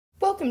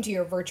Welcome to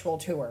your virtual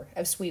tour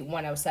of Suite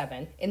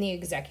 107 in the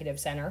Executive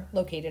Center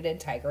located in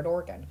Tigard,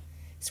 Oregon.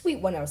 Suite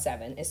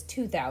 107 is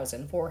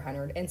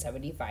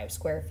 2,475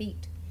 square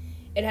feet.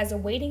 It has a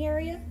waiting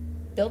area,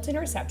 built-in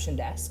reception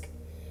desk,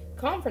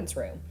 conference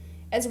room,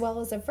 as well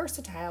as a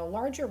versatile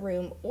larger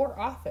room or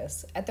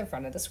office at the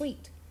front of the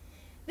suite.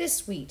 This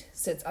suite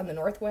sits on the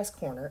northwest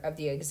corner of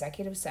the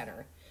Executive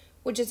Center,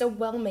 which is a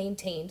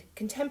well-maintained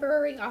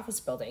contemporary office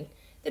building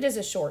that is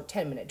a short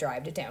 10-minute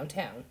drive to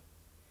downtown.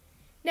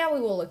 Now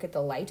we will look at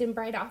the light and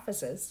bright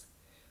offices,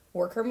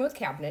 workroom with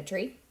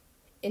cabinetry,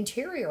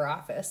 interior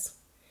office,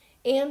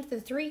 and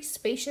the 3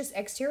 spacious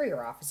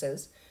exterior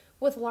offices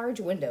with large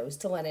windows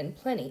to let in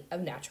plenty of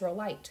natural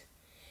light.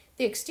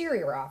 The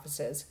exterior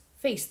offices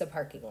face the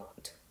parking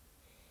lot.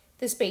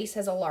 The space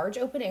has a large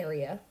open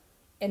area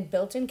and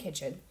built-in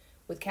kitchen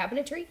with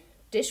cabinetry,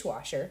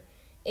 dishwasher,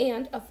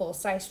 and a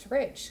full-sized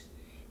fridge.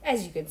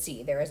 As you can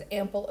see, there is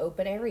ample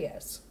open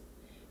areas.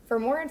 For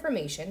more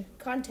information,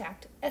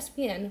 contact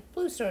SPN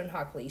Bluestone &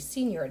 Hockley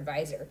Senior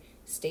Advisor,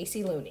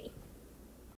 Stacy Looney.